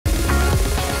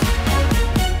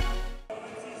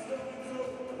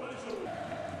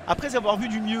Après avoir vu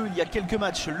du mieux il y a quelques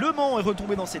matchs, Le Mans est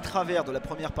retombé dans ses travers de la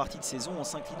première partie de saison en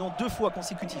s'inclinant 2 fois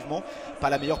consécutivement. Pas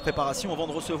la meilleure préparation avant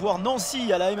de recevoir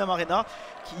Nancy à la MMArena,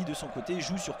 qui de son côté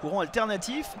joue sur courant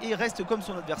alternatif et reste comme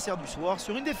son adversaire du soir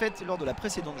sur une défaite lors de la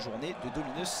précédente journée de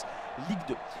Domino Ligue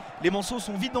 2. Les Manceaux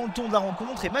sont vite dans le ton de la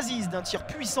rencontre et MAZIZ d'un tir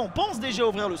puissant pense déjà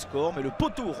ouvrir le score, mais le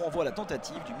poteau renvoie la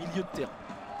tentative du milieu de terrain.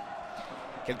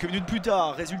 Quelques minutes plus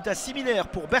tard, résultat similaire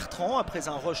pour Bertrand après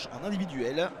un rush en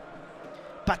individuel.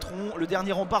 Patron, le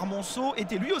dernier rempart Monceau,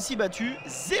 était lui aussi battu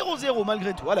 0-0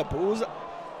 malgré tout à la pause,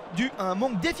 dû à un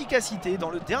manque d'efficacité dans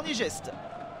le dernier geste.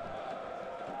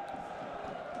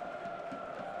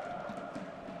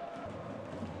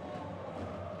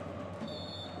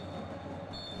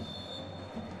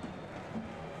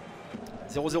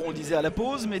 « 0-0 on le disait à la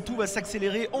pause, mais tout va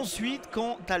s'accélérer ensuite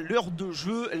quand à l'heure de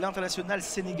jeu, l'international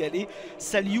sénégalais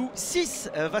Saliou CISS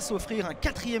va s'offrir un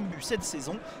 4e but cette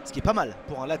saison, ce qui est pas mal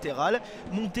pour un latéral.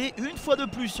 Monté une fois de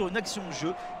plus sur une action de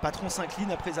jeu, Patron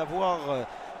s'incline après avoir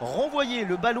renvoyé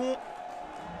le ballon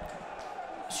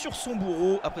sur son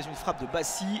bourreau. Après une frappe de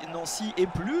Bassi, Nancy est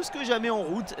plus que jamais en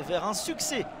route vers un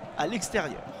succès à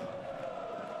l'extérieur.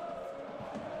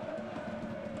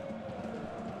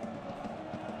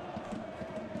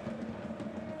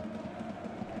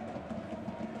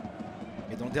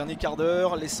 Dans le dernier quart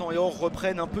d'heure, les 100 et or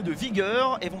reprennent un peu de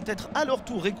vigueur et vont être à leur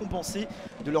tour récompensés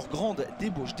de leur grande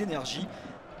débauche d'énergie.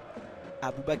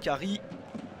 Aboubakary,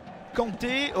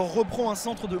 KANTE reprend un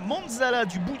centre de Manzala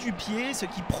du bout du pied, ce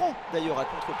qui prend d'ailleurs à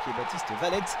contre-pied Baptiste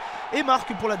Valette et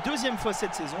marque pour la 2e fois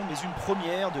cette saison, mais une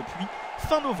première depuis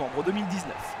fin novembre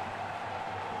 2019.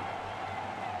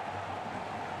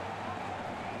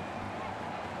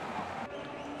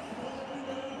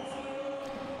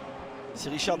 Si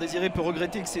Richard Désiré peut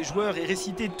regretter que ses joueurs aient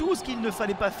récité tout ce qu'il ne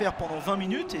fallait pas faire pendant 20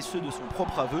 minutes, et ce de son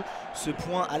propre aveu, ce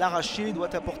point à l'arraché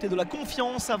doit apporter de la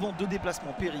confiance avant 2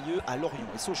 déplacements périlleux à Lorient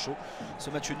et Sochaux.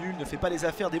 Ce match nul ne fait pas les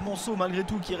affaires des Manceaux malgré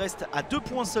tout, qui reste à 2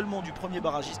 points seulement du premier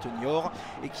barragiste Niort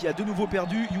et qui a de nouveau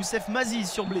perdu Youssef MAZIZ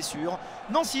sur blessure.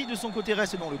 Nancy de son côté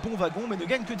reste dans le bon wagon mais ne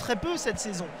gagne que très peu cette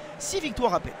saison. 6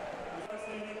 victoires à peine.